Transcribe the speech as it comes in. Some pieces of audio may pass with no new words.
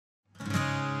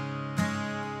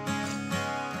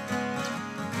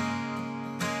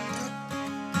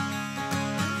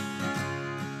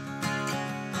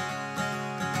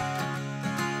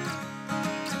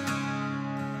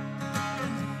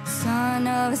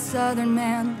of a southern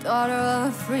man, daughter of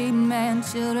a free man,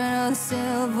 children of the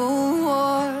Civil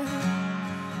War.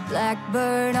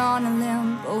 Blackbird on a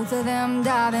limb, both of them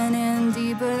diving in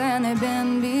deeper than they've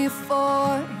been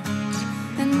before.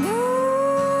 And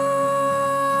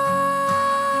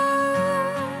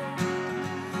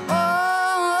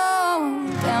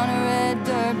down a red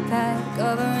dirt path,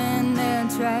 covering their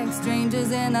tracks,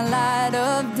 strangers in the light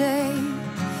of day.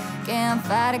 Can't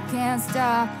fight it, can't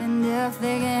stop, and if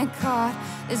they get caught,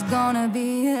 it's gonna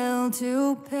be hell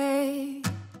to pay.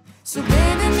 So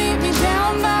baby, meet me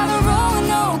down by the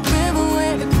Roanoke River,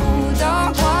 where the cool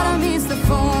dark water meets the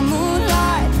full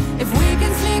moonlight. If we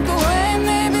can sneak away,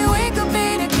 maybe we could be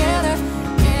together.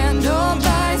 Can't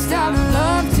nobody stop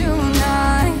love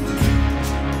tonight.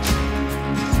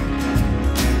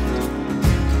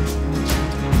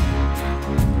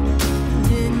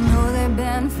 Didn't know they'd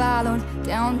been followed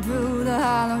down through the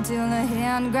hollow till a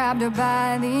hand grabbed her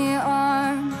by the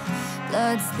arm.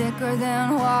 Blood's thicker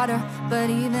than water, but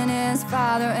even his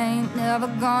father ain't never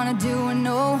gonna do her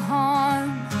no harm.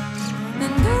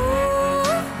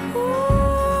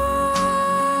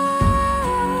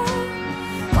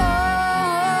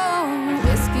 And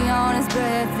whiskey on his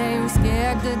breath, they were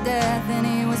scared to death, and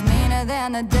he was meaner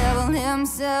than the devil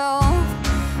himself.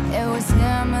 It was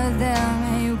him or them,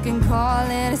 and you can call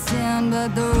it a sin,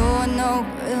 but the Roanoke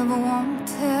River won't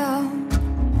tell.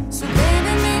 So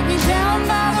baby, meet me down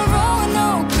by the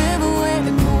Roanoke River, where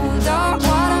the cool dark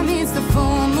water meets the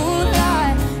full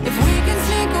moonlight. If we can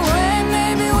sneak away,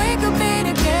 maybe we could be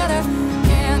together.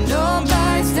 Can't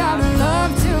nobody stop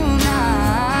love tonight.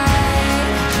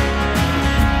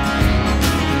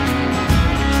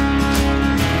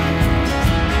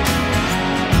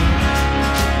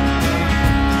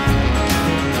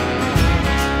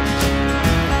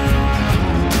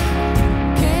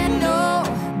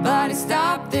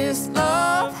 Stop this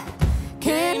love.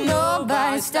 Can't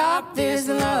nobody stop this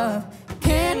love.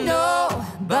 Can't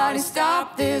nobody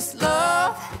stop this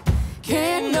love.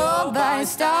 Can't nobody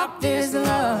stop this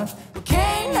love.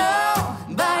 Can't nobody